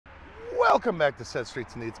Welcome back to Set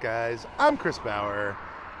Streets and Eats, guys. I'm Chris Bauer.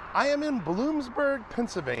 I am in Bloomsburg,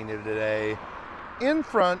 Pennsylvania today, in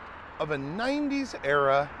front of a 90s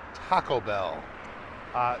era Taco Bell.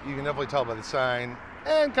 You can definitely tell by the sign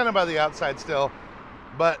and kind of by the outside still,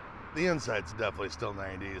 but the inside's definitely still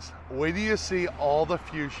 90s. Wait till you see all the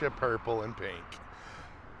fuchsia, purple, and pink.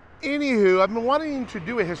 Anywho, I've been wanting to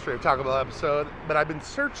do a history of Taco Bell episode, but I've been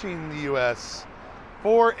searching the US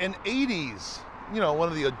for an 80s, one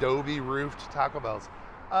of the adobe roofed Taco Bells.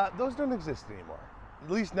 Those don't exist anymore,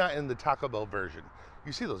 at least not in the Taco Bell version.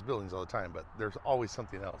 You see those buildings all the time, but there's always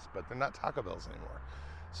something else, but they're not Taco Bells anymore.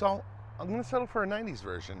 So I'm gonna settle for a 90s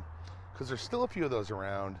version because there's still a few of those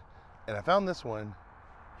around, and I found this one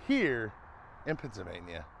here in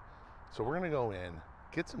Pennsylvania. So we're gonna go in,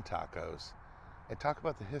 get some tacos, and talk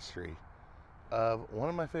about the history of one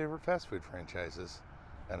of my favorite fast food franchises,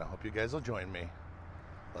 and I hope you guys will join me.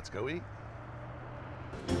 Let's go eat.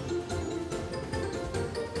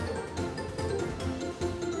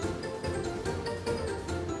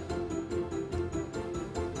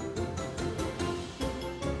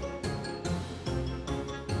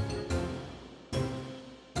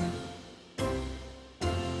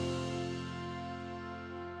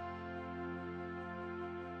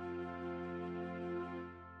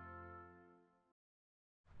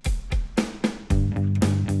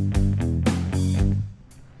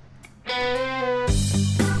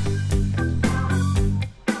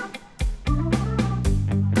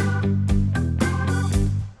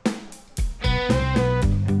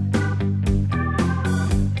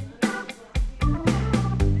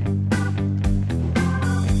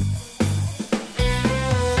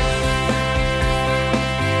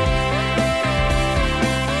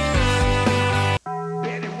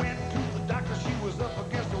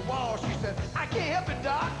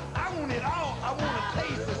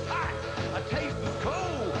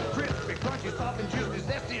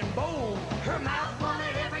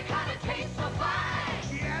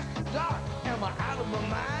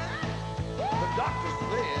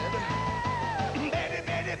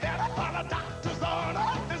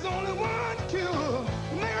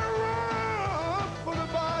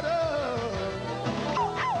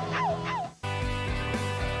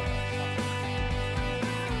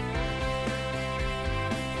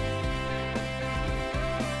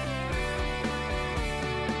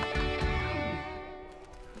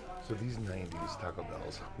 So these 90s Taco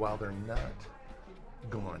Bells, while they're not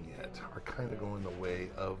gone yet, are kind of going the way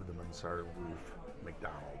of the mansard roof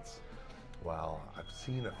McDonald's. While I've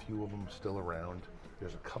seen a few of them still around,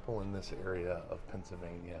 there's a couple in this area of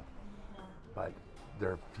Pennsylvania, but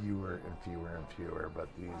they're fewer and fewer and fewer. But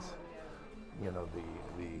these, I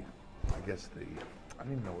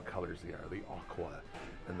don't even know what colors they are, the aqua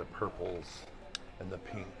and the purples and the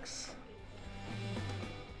pinks.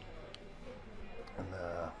 And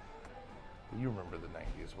you remember the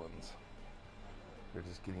 90s ones. They're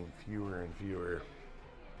just getting fewer and fewer.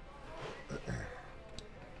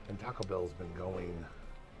 And Taco Bell's been going,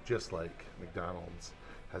 just like McDonald's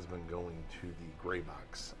has been going to the gray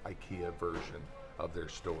box IKEA version of their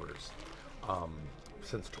stores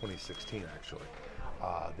since 2016, actually.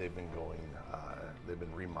 They've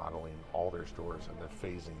been remodeling all their stores, and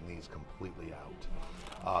they're phasing these completely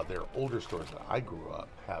out. Their older stores that I grew up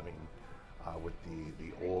having, with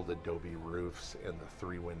the old adobe roofs and the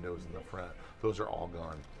 3 windows in the front, those are all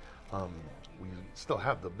gone. We still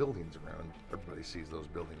have the buildings around. Everybody sees those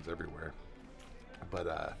buildings everywhere, but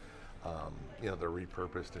they're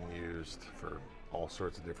repurposed and used for all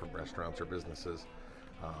sorts of different restaurants or businesses.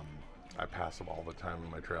 I pass them all the time in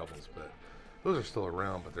my travels, but those are still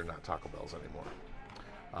around, but they're not Taco Bells anymore.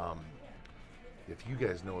 If you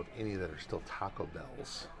guys know of any that are still Taco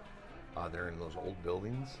Bells, they're in those old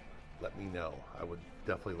buildings, let me know. I would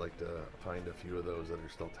definitely like to find a few of those that are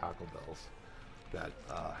still Taco Bells that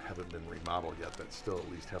haven't been remodeled yet, that still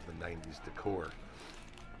at least have the 90s decor.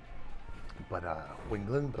 But when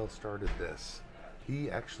Glenn Bell started this, he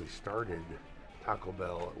actually started Taco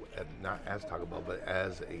Bell, not as Taco Bell, but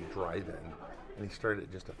as a drive-in. And he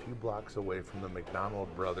started just a few blocks away from the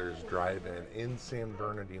McDonald Brothers drive-in in San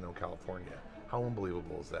Bernardino, California. How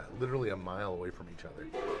unbelievable is that? Literally a mile away from each other.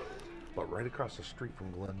 But right across the street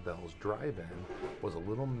from Glenn Bell's drive-in was a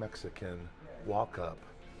little Mexican walk-up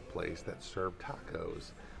place that served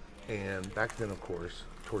tacos. And back then, of course,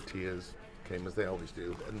 tortillas came as they always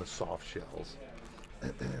do, and the soft shells.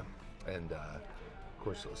 And of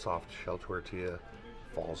course, a soft shell tortilla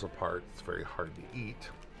falls apart. It's very hard to eat.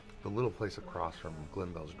 The little place across from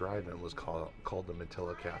Glenn Bell's drive-in was called the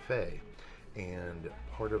Matilla Cafe. And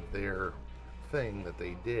part of their thing that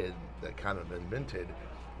they did that kind of invented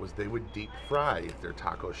was they would deep fry their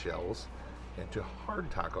taco shells into hard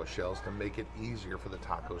taco shells to make it easier for the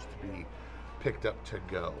tacos to be picked up to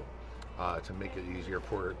go, to make it easier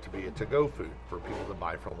for it to be a to-go food for people to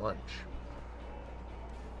buy for lunch.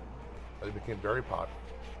 It became very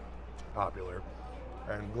popular,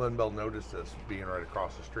 and Glenn Bell noticed this being right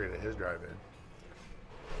across the street at his drive-in.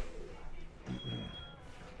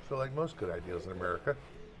 So like most good ideas in America,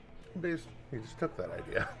 he just took that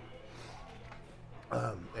idea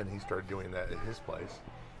and he started doing that at his place.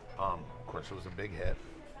 Of course, it was a big hit,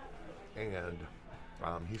 and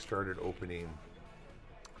he started opening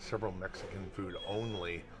several Mexican food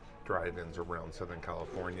only drive-ins around Southern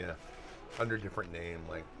California under different names,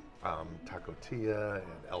 like Taco Tia and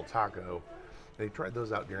El Taco. And he tried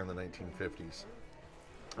those out during the 1950s,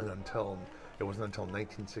 and it wasn't until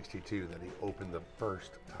 1962 that he opened the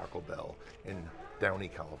first Taco Bell in Downey,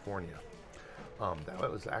 California.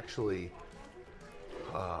 That was actually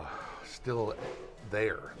still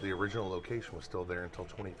there. The original location was still there until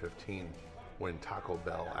 2015, when Taco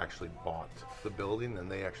Bell actually bought the building,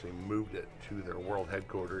 and they actually moved it to their world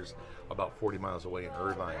headquarters about 40 miles away in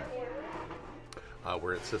Irvine,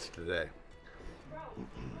 where it sits today.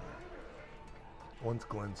 Once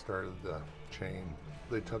Glenn started the chain,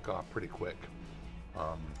 they took off pretty quick.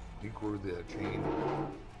 He grew the chain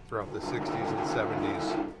throughout the 60s and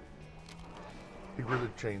 70s. He grew the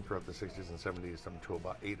chain throughout the 60s and 70s to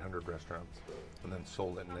about 800 restaurants, and then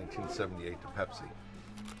sold it in 1978 to Pepsi.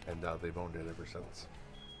 And they've owned it ever since.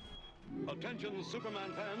 Attention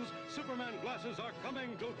Superman fans, Superman glasses are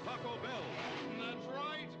coming to Taco Bell. That's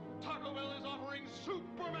right, Taco Bell is offering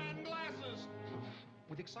Superman glasses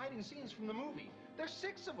with exciting scenes from the movie. There's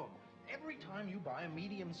 6 of them. Every time you buy a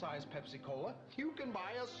medium-sized Pepsi-Cola, you can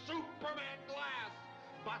buy a Superman glass.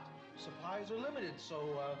 But supplies are limited,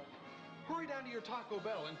 so hurry down to your Taco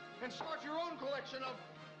Bell and start your own collection of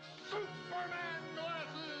Superman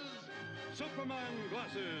glasses. Superman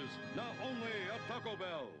glasses, now only at Taco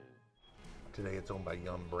Bell. Today it's owned by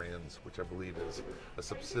Yum Brands, which I believe is a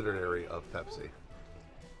subsidiary of Pepsi.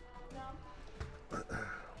 But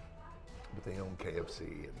they own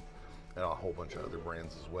KFC and a whole bunch of other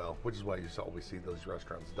brands as well, which is why you always see those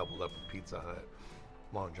restaurants doubled up with Pizza Hut,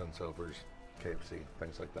 Long John Silver's, KFC,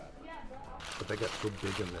 things like that. But they got so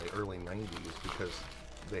big in the early 90s because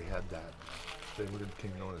they had that, they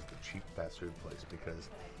became known as the cheap fast food place because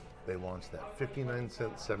they launched that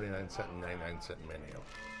 59-cent, 79-cent, and 99-cent menu.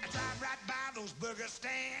 Drive right by those burger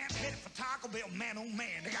stands, headed for Taco Bell, man, oh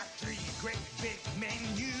man, they got 3 great big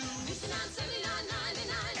menus.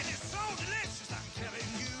 $59.79. And it's so delicious, I'm telling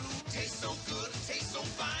you. Tastes so good, tastes so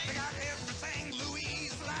fine. They got everything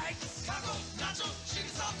Louise likes. Taco, nacho,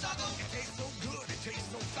 chicken salt taco. It tastes so good, it tastes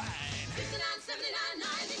so fine.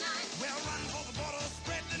 $59.79. Well, run for the border,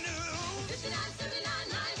 spread the news.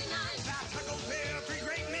 $59.79. Now Taco Bell, 3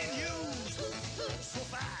 great menus. So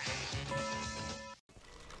fine.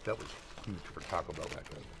 That was huge for Taco Bell back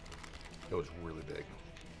then. It was really big.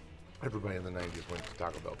 Everybody in the 90s went to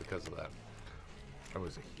Taco Bell because of that. It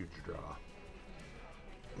was a huge draw.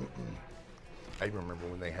 I even remember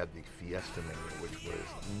when they had the Fiesta menu, which was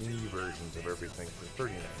mini versions of everything for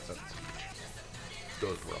 39 cents each.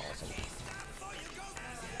 Those were awesome.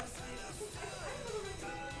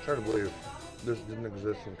 Hard to believe this didn't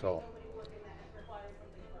exist until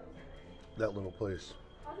that little place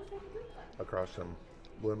across from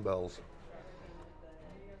Glenn Bell's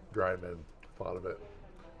drive-in thought of it,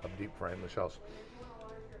 of deep frying the shells.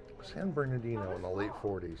 San Bernardino in the late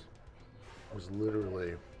 40s was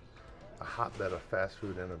literally a hotbed of fast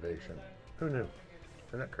food innovation. Who knew?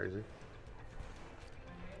 Isn't that crazy?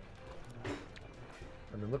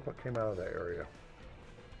 I mean, look what came out of that area.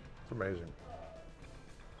 It's amazing.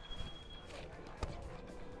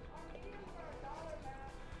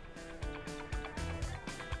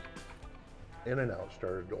 In-N-Out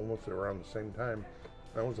started almost around the same time.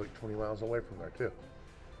 That was like 20 miles away from there too.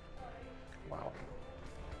 Wow.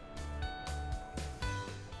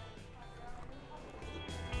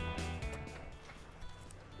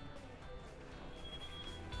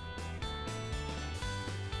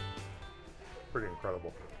 Pretty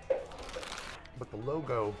incredible. But the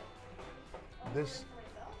logo, this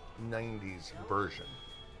 90s version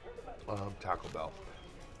of Taco Bell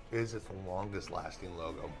is its longest lasting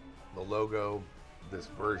logo. The logo, this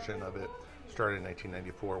version of it, started in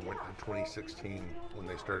 1994, went to 2016 when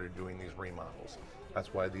they started doing these remodels.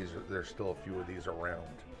 That's why there's still a few of these around.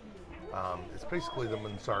 It's basically the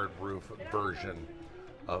mansard roof version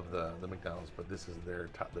of the McDonald's, but this is the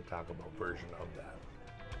Taco Bell version of that.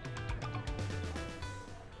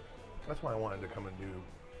 That's why I wanted to come and do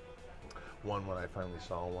one when I finally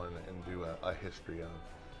saw one and do a history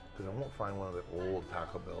because I won't find one of the old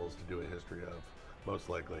Taco Bells to do a history of, most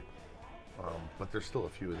likely. But there's still a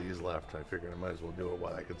few of these left. I figured I might as well do it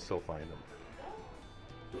while I could still find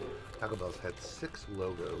them. Taco Bell's had 6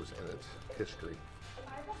 logos in its history.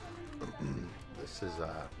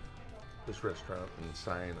 This restaurant and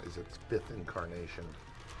sign is its 5th incarnation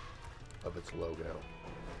of its logo.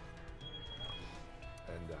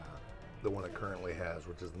 And the one it currently has,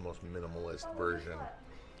 which is the most minimalist version,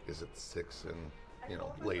 is its 6th and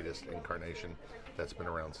latest incarnation. That's been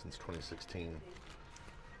around since 2016.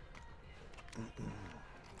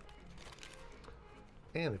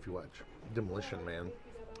 And if you watch Demolition Man,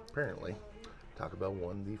 apparently Taco Bell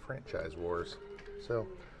won the franchise wars, so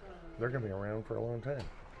they're gonna be around for a long time.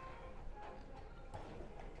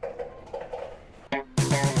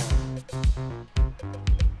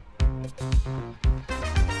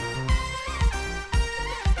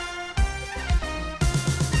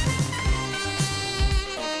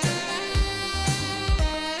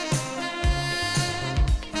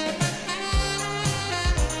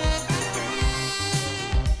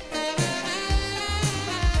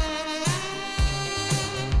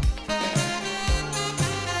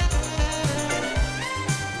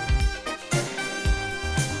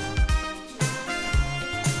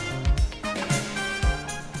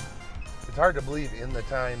 It's hard to believe in the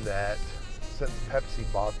time that since Pepsi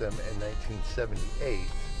bought them in 1978,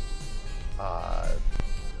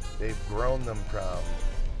 they've grown them from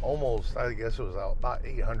almost, I guess it was about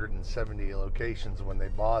 870 locations when they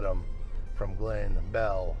bought them from Glenn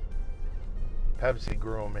Bell. Pepsi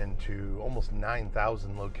grew them into almost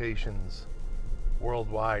 9,000 locations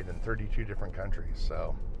worldwide in 32 different countries.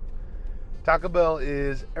 So Taco Bell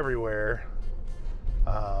is everywhere.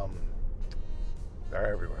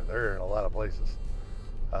 They're everywhere. They're in a lot of places.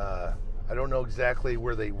 I don't know exactly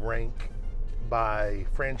where they rank by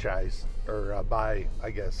franchise, or by, I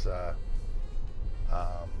guess,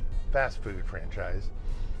 fast food franchise.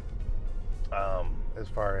 As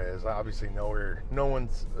far as, obviously no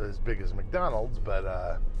one's as big as McDonald's, but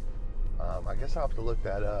I guess I'll have to look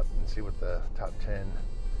that up and see what the top 10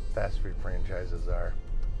 fast food franchises are.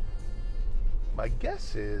 My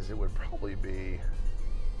guess is it would probably be,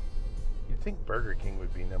 you'd think Burger King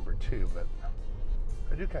would be number 2, but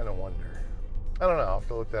I do kind of wonder. I don't know, I'll have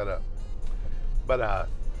to look that up. But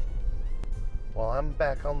well, I'm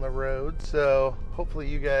back on the road, so hopefully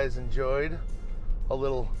you guys enjoyed a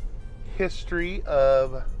little history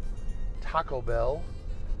of Taco Bell.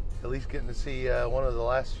 At least getting to see one of the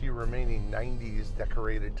last few remaining 90s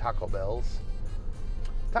decorated Taco Bells.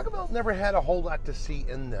 Taco Bell never had a whole lot to see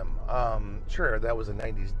in them. Sure, that was a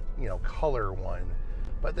 90s, color one,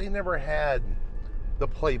 but they never had the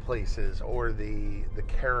play places or the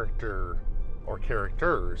character or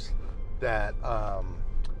characters that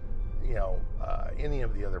any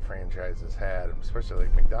of the other franchises had, especially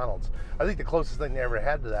like McDonald's. I think the closest thing they ever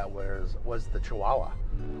had to that was the Chihuahua.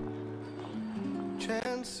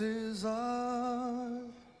 Chances are,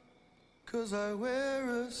 'cause I wear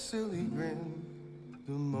a silly grin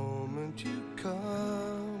the moment you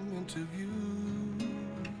come into view.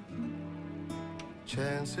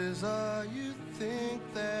 Chances are you think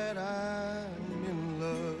that I'm in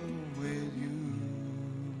love with you.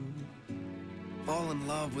 Fall in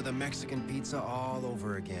love with a Mexican pizza all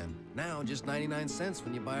over again. Now just 99 cents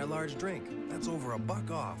when you buy a large drink. That's over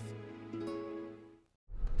 $1 off.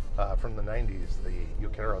 From the 90s, the Yo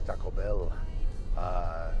Quiero Taco Bell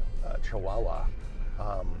Chihuahua.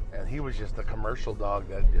 And he was just a commercial dog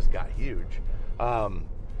that just got huge.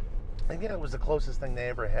 And yeah, it was the closest thing they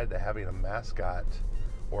ever had to having a mascot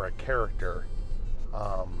or a character.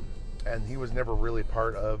 And he was never really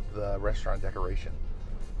part of the restaurant decoration.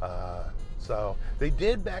 So they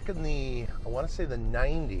did back in the, I want to say the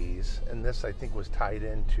 90s, and this I think was tied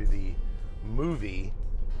into the movie,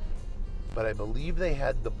 but I believe they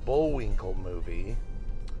had the Bullwinkle movie,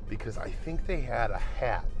 because I think they had a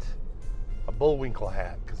hat, a Bullwinkle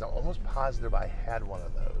hat, because I'm almost positive I had one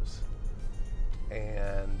of those.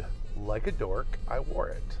 And like a dork, I wore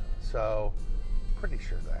it. So pretty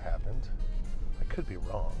sure that happened. I could be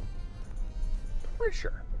wrong, but pretty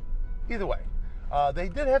sure. Either way, they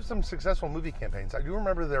did have some successful movie campaigns. I do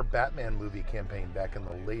remember their Batman movie campaign back in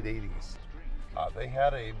the late 80s. They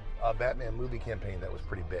had a Batman movie campaign that was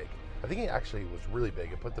pretty big. I think it actually was really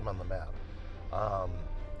big. It put them on the map.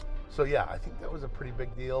 So yeah, I think that was a pretty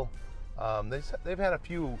big deal. They've had a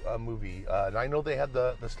few movie, and I know they had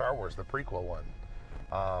the Star Wars, the prequel one,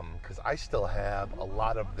 because I still have a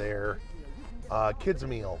lot of their kids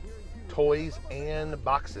meal toys and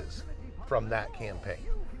boxes from that campaign.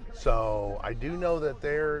 So I do know that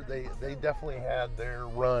they definitely had their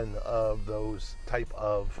run of those type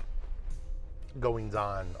of goings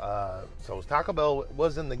on. So Taco Bell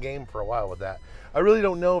was in the game for a while with that. I really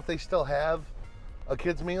don't know if they still have a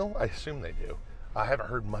kids meal. I assume they do. I haven't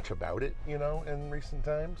heard much about it, you know, in recent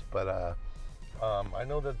times, but I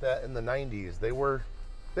know that in the 90s they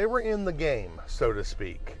were in the game, so to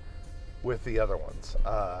speak, with the other ones.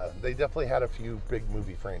 They definitely had a few big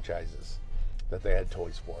movie franchises that they had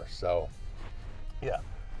toys for. So yeah,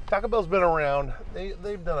 Taco Bell's been around.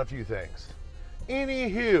 They've done a few things.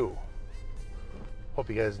 Anywho, hope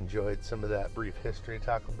you guys enjoyed some of that brief history of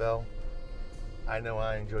Taco Bell. I know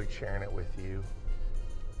I enjoyed sharing it with you.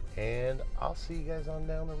 And I'll see you guys on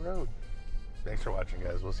down the road. Thanks for watching,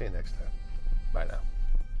 guys. We'll see you next time. Bye now.